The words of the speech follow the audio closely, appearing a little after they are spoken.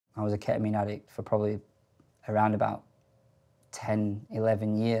I was a ketamine addict for probably around about 10,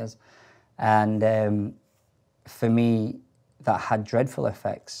 11 years. And for me, that had dreadful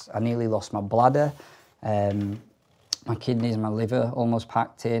effects. I nearly lost my bladder. My kidneys, my liver almost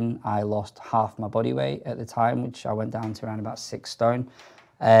packed in. I lost half my body weight at the time, which I went down to around about 6 stone.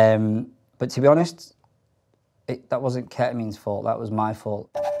 But to be honest, that wasn't ketamine's fault, that was my fault.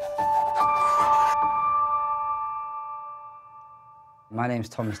 My name's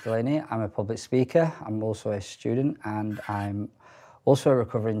Thomas Delaney. I'm a public speaker. I'm also a student, and I'm also a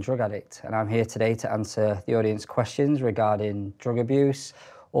recovering drug addict. And I'm here today to answer the audience questions regarding drug abuse,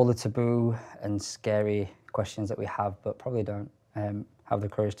 all the taboo and scary questions that we have, but probably don't have the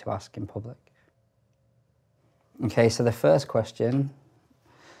courage to ask in public. Okay, so the first question,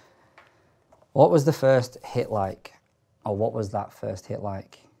 what was the first hit like? Or what was that first hit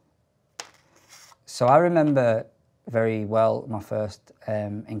like? So I remember very well my first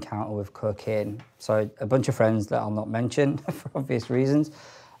encounter with cocaine. So a bunch of friends that I'll not mention for obvious reasons.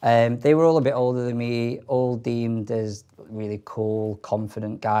 They were all a bit older than me, all deemed as really cool,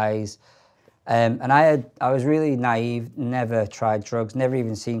 confident guys. And I was really naive, never tried drugs, never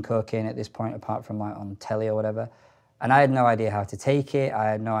even seen cocaine at this point apart from like on telly or whatever. And I had no idea how to take it. I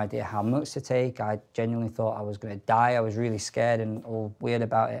had no idea how much to take. I genuinely thought I was going to die. I was really scared and all weird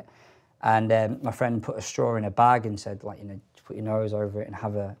about it. And my friend put a straw in a bag and said, like, put your nose over it and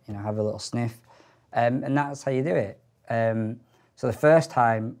have a little sniff. And that's how you do it. So the first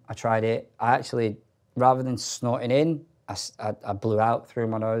time I tried it, I actually, rather than snorting in, I blew out through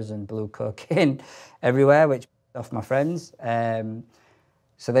my nose and blew cocaine everywhere, which off my friends.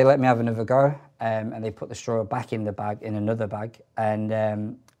 So they let me have another go, and they put the straw back in the bag, in another bag, and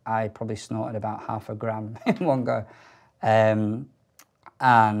I probably snorted about half a gram in one go. And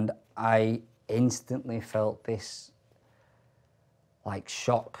I instantly felt this like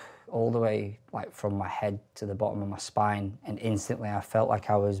shock all the way like from my head to the bottom of my spine, and instantly I felt like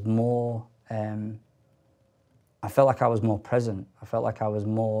I was more present. I felt like I was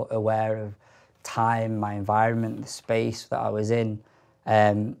more aware of time, my environment, the space that I was in,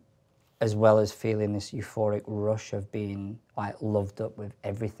 as well as feeling this euphoric rush of being like loved up with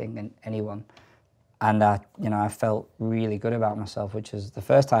everything and anyone. And I felt really good about myself, which is the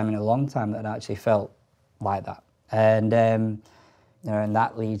first time in a long time that I actually felt like that. And and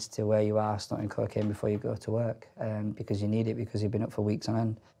that leads to where you are snorting cocaine before you go to work, because you need it, because you've been up for weeks on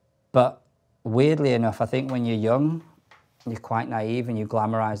end. But weirdly enough, I think when you're young, you're quite naive and you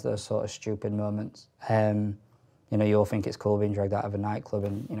glamorize those sort of stupid moments. You all think it's cool being dragged out of a nightclub,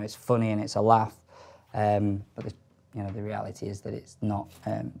 and it's funny and it's a laugh. But the reality is that it's not,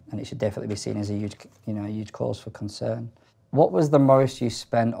 and it should definitely be seen as a huge cause for concern. What was the most you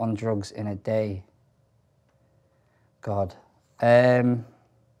spent on drugs in a day? God. So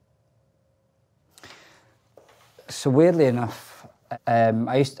weirdly enough,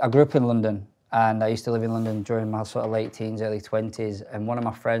 I grew up in London, and I used to live in London during my sort of late teens, early 20s. And one of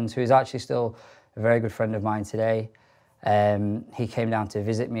my friends, who is actually still a very good friend of mine today, he came down to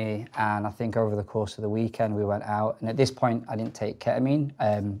visit me, and I think over the course of the weekend we went out. And at this point, I didn't take ketamine.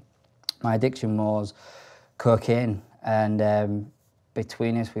 My addiction was cocaine, and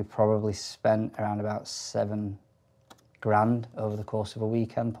between us, we probably spent around about 7 grand over the course of a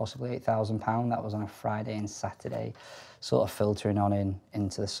weekend, possibly £8,000. That was on a Friday and Saturday, sort of filtering on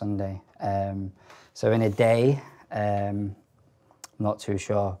into the Sunday. So in a day, not too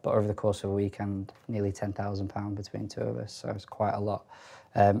sure, but over the course of a weekend, nearly £10,000 between two of us, so it's quite a lot.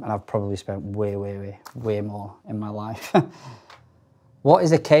 And I've probably spent way more in my life. What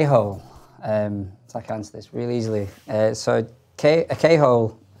is a K-hole? So I can answer this really easily. So a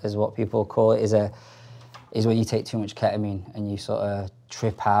K-hole is what people call it, is when you take too much ketamine and you sort of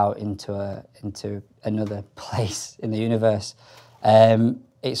trip out into another place in the universe.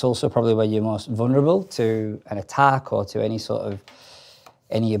 It's also probably where you're most vulnerable to an attack or to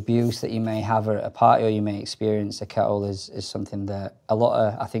any abuse that you may have at a party or you may experience. A kettle is something that a lot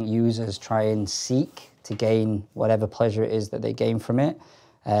of, I think, users try and seek to gain whatever pleasure it is that they gain from it.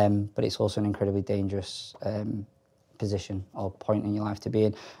 But it's also an incredibly dangerous position or point in your life to be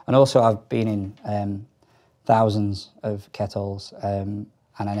in. And also I've been in thousands of kettles, and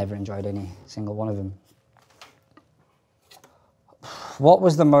I never enjoyed any single one of them. What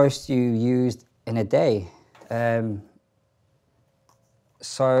was the most you used in a day?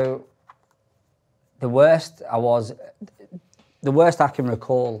 So the worst I can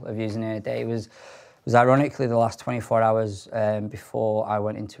recall of using in a day was ironically the last 24 hours before I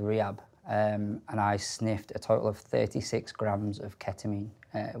went into rehab, and I sniffed a total of 36 grams of ketamine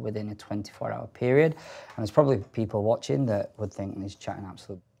within a 24-hour period. And there's probably people watching that would think he's chatting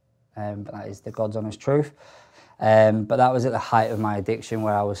absolute but that is the God's honest truth. But that was at the height of my addiction,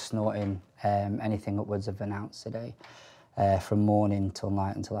 where I was snorting anything upwards of an ounce a day, from morning till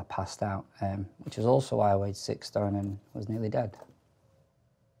night until I passed out, which is also why I weighed 6 stone and was nearly dead.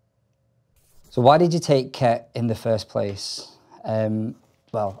 So why did you take Ket in the first place?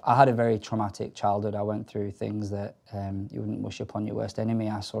 Well, I had a very traumatic childhood. I went through things that you wouldn't wish upon your worst enemy.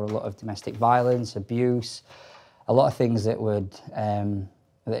 I saw a lot of domestic violence, abuse, a lot of things that would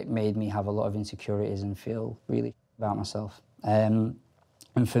that made me have a lot of insecurities and feel really about myself. And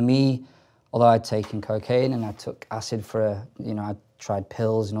for me, although I'd taken cocaine and I took acid for I tried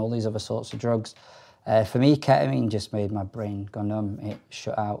pills and all these other sorts of drugs, for me, ketamine just made my brain go numb. It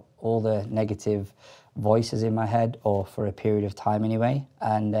shut out all the negative voices in my head, or for a period of time anyway.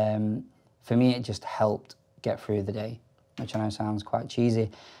 And for me, it just helped get through the day, which I know sounds quite cheesy,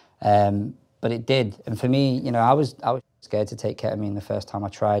 but it did. And for me, I was scared to take ketamine the first time I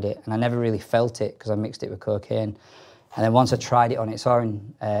tried it, and I never really felt it because I mixed it with cocaine. And then once I tried it on its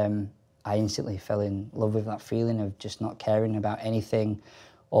own, I instantly fell in love with that feeling of just not caring about anything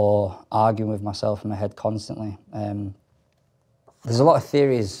or arguing with myself in my head constantly. There's a lot of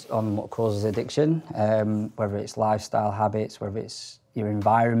theories on what causes addiction, whether it's lifestyle habits, whether it's your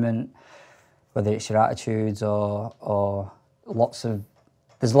environment, whether it's your attitudes, or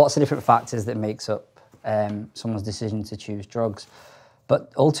there's lots of different factors that makes up someone's decision to choose drugs.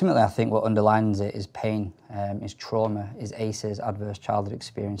 But ultimately, I think what underlines it is pain, is trauma, is ACEs, adverse childhood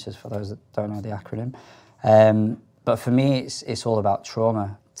experiences, for those that don't know the acronym. But for me, it's all about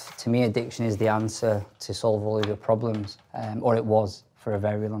trauma. To me, addiction is the answer to solve all of your problems, or it was for a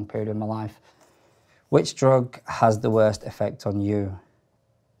very long period of my life. Which drug has the worst effect on you?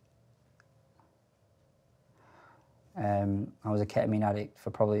 I was a ketamine addict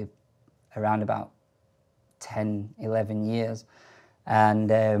for probably around about 10, 11 years.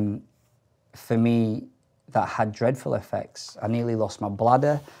 And for me, that had dreadful effects. I nearly lost my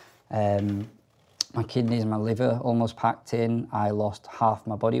bladder. My kidneys and my liver almost packed in. I lost half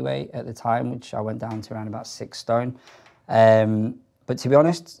my body weight at the time, which I went down to around about 6 stone. But to be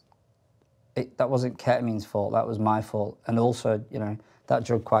honest, that wasn't ketamine's fault, that was my fault. And also, that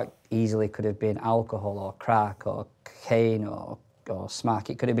drug quite easily could have been alcohol or crack or cocaine or smack.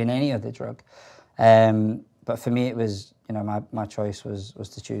 It could have been any other drug. But for me, it was, my choice was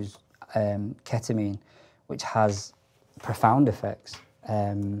to choose ketamine, which has profound effects.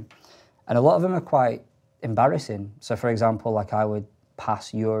 And a lot of them are quite embarrassing. So for example, like I would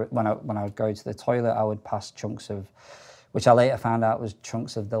pass when I would go to the toilet, I would pass chunks of, which I later found out was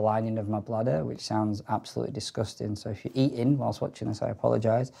chunks of the lining of my bladder, which sounds absolutely disgusting. So if you're eating whilst watching this, I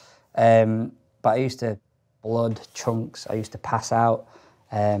apologise. But I used to blood chunks, I used to pass out.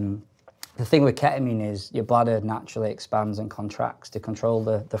 The thing with ketamine is your bladder naturally expands and contracts to control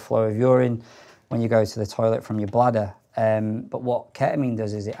the flow of urine when you go to the toilet from your bladder. But what ketamine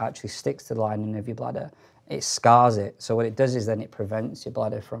does is it actually sticks to the lining of your bladder. It scars it. So what it does is then it prevents your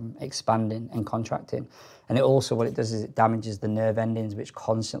bladder from expanding and contracting. And it also, what it does is it damages the nerve endings, which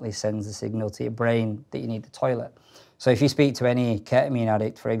constantly sends the signal to your brain that you need the toilet. So if you speak to any ketamine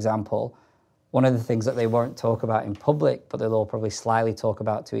addict, for example, one of the things that they won't talk about in public, but they'll all probably slyly talk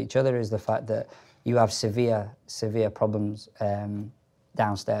about to each other, is the fact that you have severe problems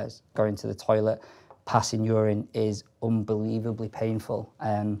downstairs, going to the toilet. Passing urine is unbelievably painful,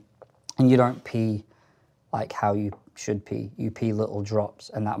 and you don't pee like how you should pee. You pee little drops,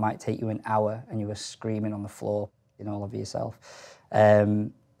 and that might take you an hour, and you are screaming on the floor all over yourself.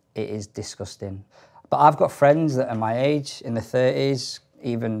 It is disgusting. But I've got friends that are my age, in the 30s,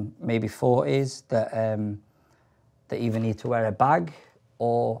 even maybe 40s, that either need to wear a bag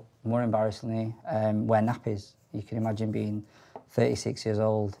or, more embarrassingly, wear nappies. You can imagine being 36 years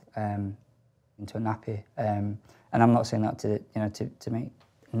old into a nappy, and I'm not saying that to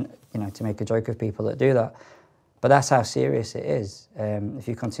make a joke of people that do that, but that's how serious it is. If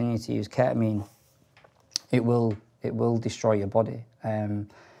you continue to use ketamine, it will destroy your body,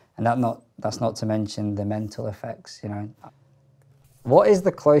 and that's not to mention the mental effects. What is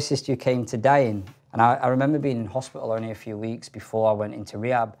the closest you came to dying? And I remember being in hospital only a few weeks before I went into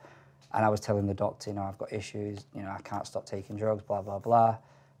rehab, and I was telling the doctor, I've got issues, I can't stop taking drugs, blah, blah, blah.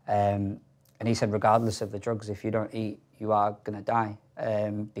 And he said, regardless of the drugs, if you don't eat, you are going to die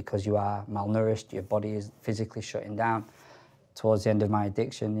because you are malnourished, your body is physically shutting down. Towards the end of my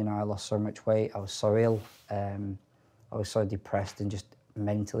addiction, I lost so much weight, I was so ill, I was so depressed, and just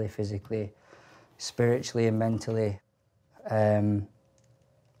mentally, physically, spiritually and mentally. And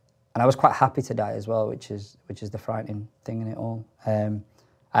I was quite happy to die as well, which is the frightening thing in it all.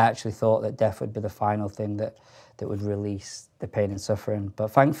 I actually thought that death would be the final thing that would release the pain and suffering. But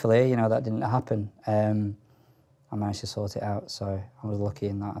thankfully, you know, that didn't happen. I managed to sort it out, so I was lucky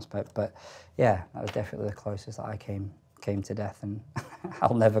in that aspect. But yeah, that was definitely the closest that I came to death, and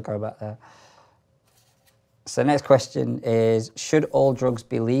I'll never go back there. So the next question is, should all drugs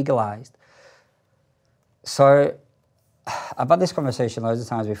be legalised? So I've had this conversation loads of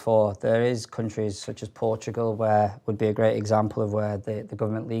times before. There is countries such as Portugal where would be a great example of where the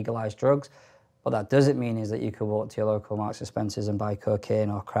government legalised drugs. What that doesn't mean is that you could walk to your local Marks and Spencer's and buy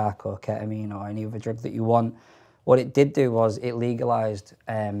cocaine or crack or ketamine or any other drug that you want. What it did do was it legalised,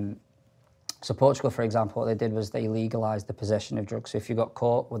 so Portugal, for example, what they did was they legalised the possession of drugs. So if you got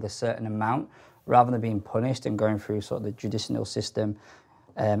caught with a certain amount, rather than being punished and going through sort of the judicial system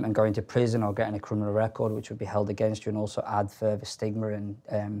and going to prison or getting a criminal record, which would be held against you and also add further stigma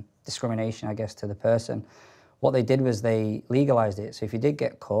and discrimination, I guess, to the person, what they did was they legalised it. So if you did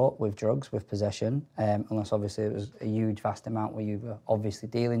get caught with drugs, with possession, unless obviously it was a huge, vast amount where you were obviously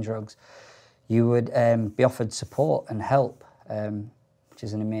dealing drugs, you would be offered support and help, which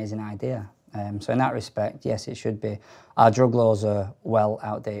is an amazing idea. So in that respect, yes, it should be. Our drug laws are well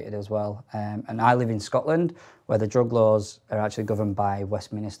outdated as well. And I live in Scotland, where the drug laws are actually governed by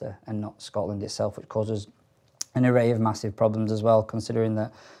Westminster and not Scotland itself, which causes an array of massive problems as well, considering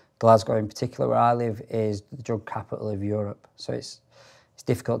that Glasgow in particular, where I live, is the drug capital of Europe. So it's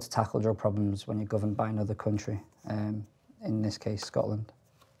difficult to tackle drug problems when you're governed by another country, in this case, Scotland.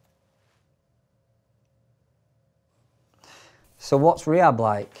 So what's rehab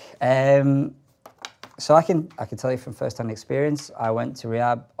like? So I can tell you from first-hand experience. I went to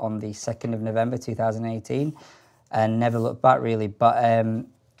rehab on the 2nd of November 2018 and never looked back really. But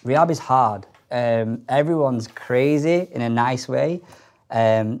rehab is hard. Everyone's crazy in a nice way.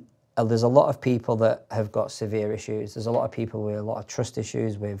 There's a lot of people that have got severe issues. There's a lot of people with a lot of trust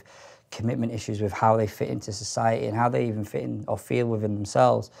issues, with commitment issues, with how they fit into society and how they even fit in or feel within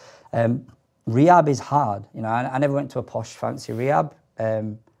themselves. Rehab is hard. You know, I never went to a posh, fancy rehab.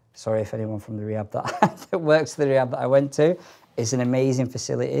 Sorry if anyone from the rehab that works for the rehab that I went to. It's an amazing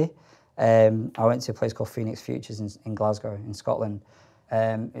facility. I went to a place called Phoenix Futures in Glasgow, in Scotland.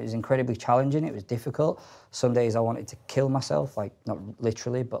 It was incredibly challenging. It was difficult. Some days I wanted to kill myself, like not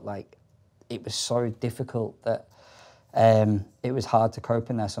literally, but like it was so difficult that it was hard to cope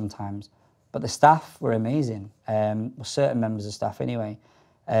in there sometimes. But the staff were amazing. Well, certain members of staff anyway.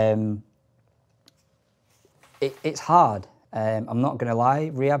 It's hard. I'm not going to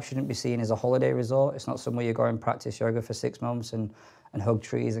lie. Rehab shouldn't be seen as a holiday resort. It's not somewhere you go and practice yoga for 6 months and hug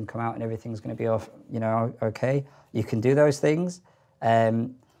trees and come out and everything's going to be off, you know, okay. You can do those things.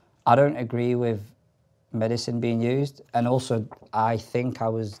 I don't agree with medicine being used. And also, I think I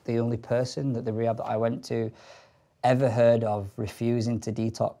was the only person that the rehab that I went to ever heard of refusing to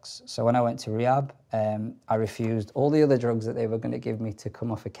detox. So when I went to rehab, I refused all the other drugs that they were going to give me to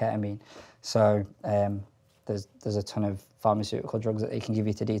come off of ketamine. So there's a ton of pharmaceutical drugs that they can give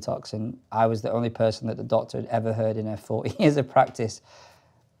you to detox, and I was the only person that the doctor had ever heard in her 40 years of practice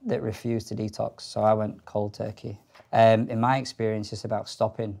that refused to detox. So I went cold turkey. In my experience, it's about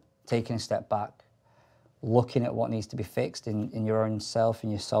stopping, taking a step back, looking at what needs to be fixed in your own self, in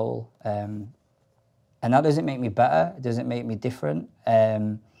your soul. And that doesn't make me better. It doesn't make me different.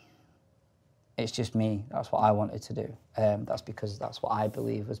 It's just me. That's what I wanted to do. That's because that's what I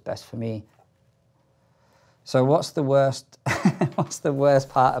believe was best for me. So what's the worst? What's the worst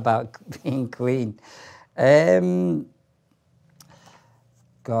part about being clean?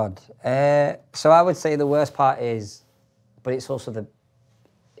 God. So I would say the worst part is, but it's also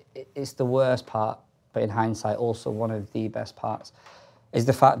it's the worst part, but in hindsight, also one of the best parts, is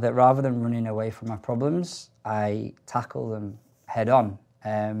the fact that rather than running away from my problems, I tackle them head on,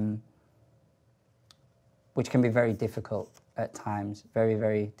 which can be very difficult at times, very,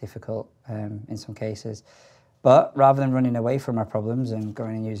 very difficult in some cases. But rather than running away from my problems and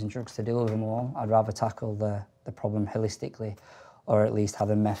going and using drugs to deal with them all, I'd rather tackle the problem holistically, or at least have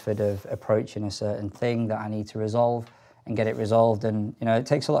a method of approaching a certain thing that I need to resolve and get it resolved. And, you know, it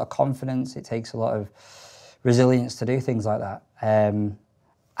takes a lot of confidence, it takes a lot of resilience to do things like that.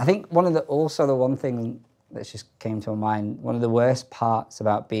 I think the one thing that just came to my mind, one of the worst parts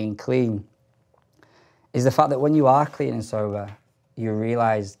about being clean is the fact that when you are clean and sober, you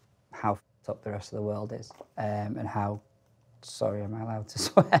realise how f***ed up the rest of the world is, and how, sorry, am I allowed to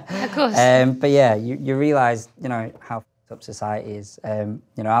swear? Of course. But yeah, you realise, you know, how f***ed up society is. You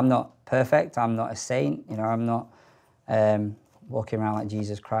know, I'm not perfect, I'm not a saint, you know, I'm not walking around like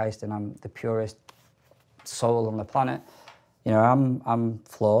Jesus Christ and I'm the purest soul on the planet. You know, I'm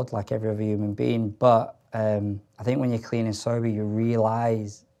flawed like every other human being, but I think when you're clean and sober, you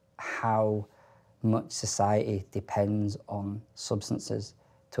realise how much society depends on substances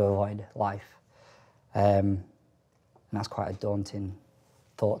to avoid life. And that's quite a daunting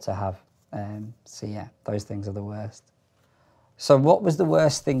thought to have. So yeah, those things are the worst. So what was the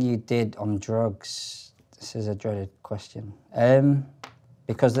worst thing you did on drugs? This is a dreaded question.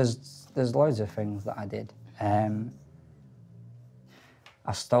 Because there's loads of things that I did. I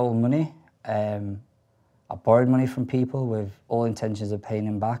stole money. I borrowed money from people with all intentions of paying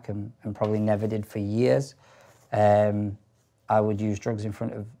them back, and probably never did for years. I would use drugs in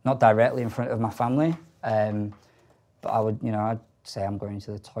front of, not directly in front of my family, but I would, I'd say I'm going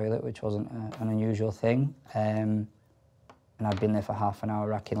to the toilet, which wasn't an unusual thing. And I'd been there for half an hour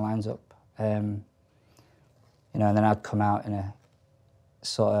racking lines up. And then I'd come out in a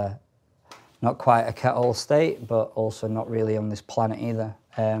sort of, not quite a kettle state, but also not really on this planet either,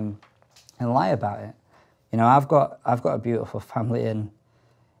 and lie about it. I've got a beautiful family, and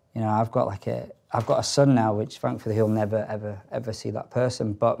I've got a son now, which thankfully he'll never ever see that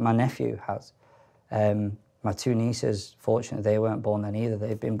person. But my nephew has. My two nieces, fortunately, they weren't born then either.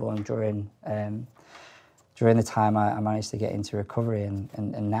 They've been born during the time I managed to get into recovery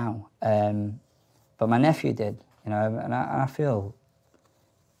and now. But my nephew did, and I feel,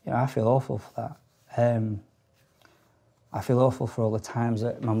 I feel awful for that. I feel awful for all the times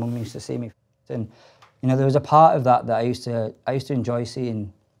that my mum used to see me, and there was a part of that I used to enjoy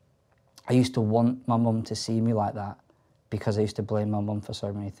seeing. I used to want my mum to see me like that, because I used to blame my mum for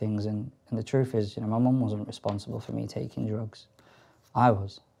so many things, and the truth is, my mum wasn't responsible for me taking drugs. I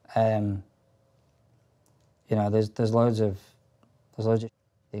was. There's loads of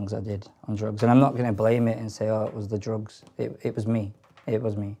things I did on drugs, and I'm not going to blame it and say, oh, it was the drugs. It was me. It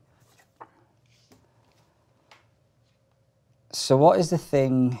was me. So what is the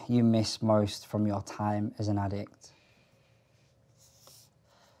thing you miss most from your time as an addict?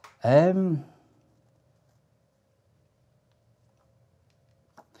 I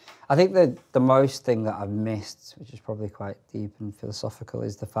think that the most thing that I've missed, which is probably quite deep and philosophical,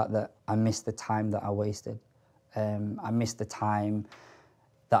 is the fact that I missed the time that I wasted. I missed the time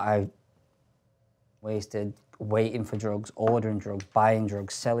that I wasted waiting for drugs, ordering drugs, buying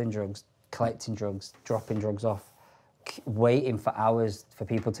drugs, selling drugs, collecting drugs, dropping drugs off, waiting for hours for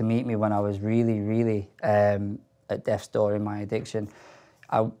people to meet me when I was really at death's door in my addiction.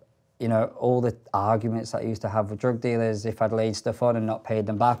 All the arguments that I used to have with drug dealers, if I'd laid stuff on and not paid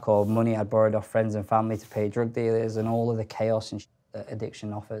them back, or money I'd borrowed off friends and family to pay drug dealers, and all of the chaos and that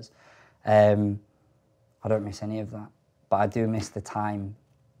addiction offers. I don't miss any of that, but I do miss the time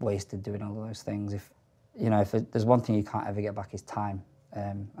wasted doing all of those things. If there's one thing you can't ever get back, is time.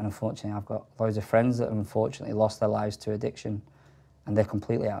 And unfortunately, I've got loads of friends that have unfortunately lost their lives to addiction, and they're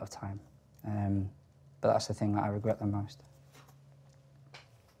completely out of time. But that's the thing that I regret the most.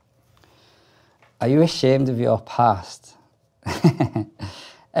 Are you ashamed of your past?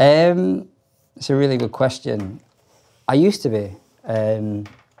 It's a really good question. I used to be.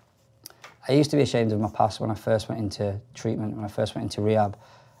 I used to be ashamed of my past when I first went into treatment, when I first went into rehab.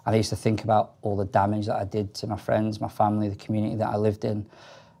 And I used to think about all the damage that I did to my friends, my family, the community that I lived in,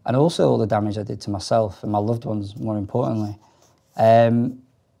 and also all the damage I did to myself and my loved ones, more importantly.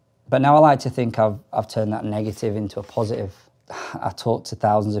 But now I like to think I've turned that negative into a positive. I talk to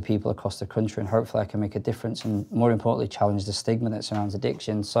thousands of people across the country, and hopefully I can make a difference, and more importantly, challenge the stigma that surrounds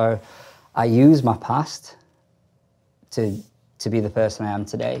addiction. So I use my past to be the person I am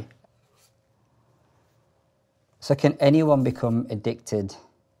today. So can anyone become addicted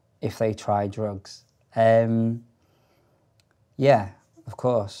if they try drugs? Yeah, of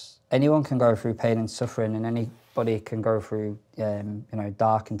course. Anyone can go through pain and suffering, and anybody can go through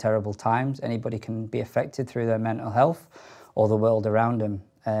dark and terrible times. Anybody can be affected through their mental health or the world around them.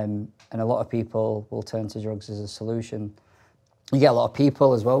 And a lot of people will turn to drugs as a solution. You get a lot of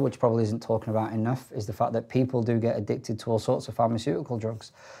people as well, which probably isn't talking about enough, is the fact that people do get addicted to all sorts of pharmaceutical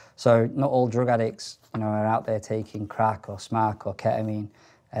drugs. So not all drug addicts, are out there taking crack or smack or ketamine.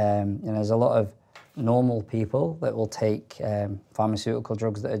 There's a lot of normal people that will take pharmaceutical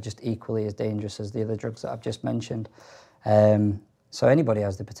drugs that are just equally as dangerous as the other drugs that I've just mentioned. So anybody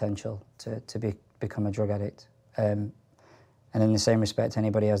has the potential to become a drug addict. And in the same respect,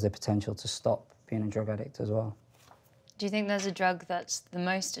 anybody has the potential to stop being a drug addict as well. Do you think there's a drug that's the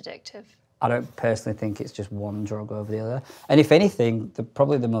most addictive? I don't personally think it's just one drug over the other. And if anything,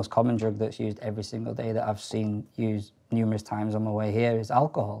 probably the most common drug that's used every single day that I've seen used numerous times on my way here is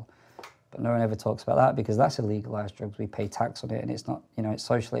alcohol. But no one ever talks about that, because that's a legalised drug. We pay tax on it, and it's not, it's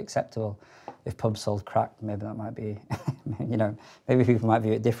socially acceptable. If pubs sold crack, maybe that might be, maybe people might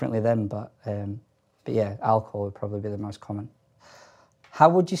view it differently then. But But yeah, alcohol would probably be the most common. How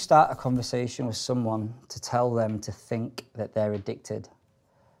would you start a conversation with someone to tell them to think that they're addicted?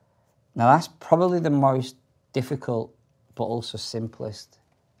 Now that's probably the most difficult, but also simplest,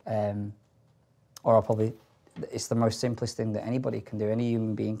 it's the most simplest thing that anybody can do, any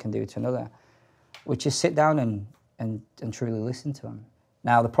human being can do to another, which is sit down and truly listen to them.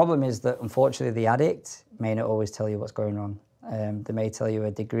 Now the problem is that unfortunately the addict may not always tell you what's going on. They may tell you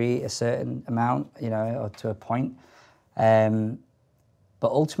a degree, a certain amount, you know, or to a point. But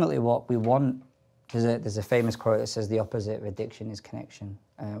ultimately what we want, there's a famous quote that says the opposite of addiction is connection,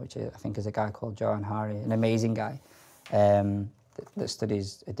 which I think is a guy called Johan Hari, an amazing guy that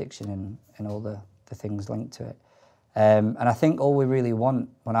studies addiction and all the things linked to it. And I think all we really want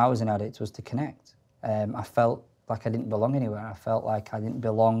when I was an addict was to connect. I felt like I didn't belong anywhere. I felt like I didn't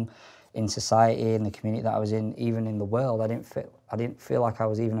belong in society, in the community that I was in, even in the world. I didn't feel like I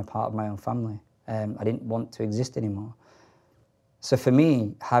was even a part of my own family. I didn't want to exist anymore. So for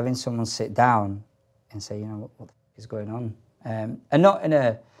me, having someone sit down and say, you know, what the f is going on? And not in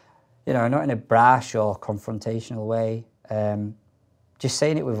a brash or confrontational way, just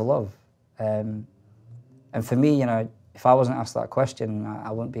saying it with love. And for me, you know, if I wasn't asked that question, I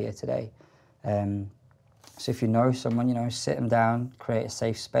wouldn't be here today. So if you know someone, you know, sit them down, create a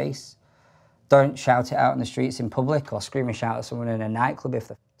safe space. Don't shout it out in the streets in public or scream and shout at someone in a nightclub if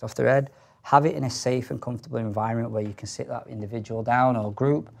they're off their head. Have it in a safe and comfortable environment where you can sit that individual down or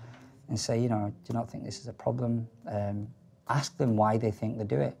group and say, you know, do you not think this is a problem? Ask them why they think they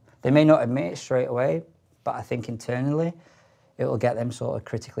do it. They may not admit it straight away, but I think internally it will get them sort of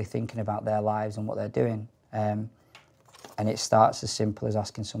critically thinking about their lives and what they're doing. And it starts as simple as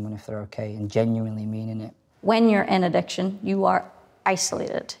asking someone if they're okay and genuinely meaning it. When you're in addiction, you are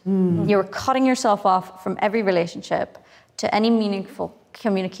isolated. You're cutting yourself off from every relationship, to any meaningful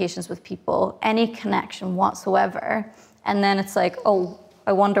communications with people, any connection whatsoever. And then it's like, oh,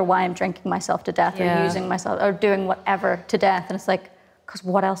 I wonder why I'm drinking myself to death or using myself or doing whatever to death. And it's like, because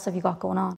what else have you got going on?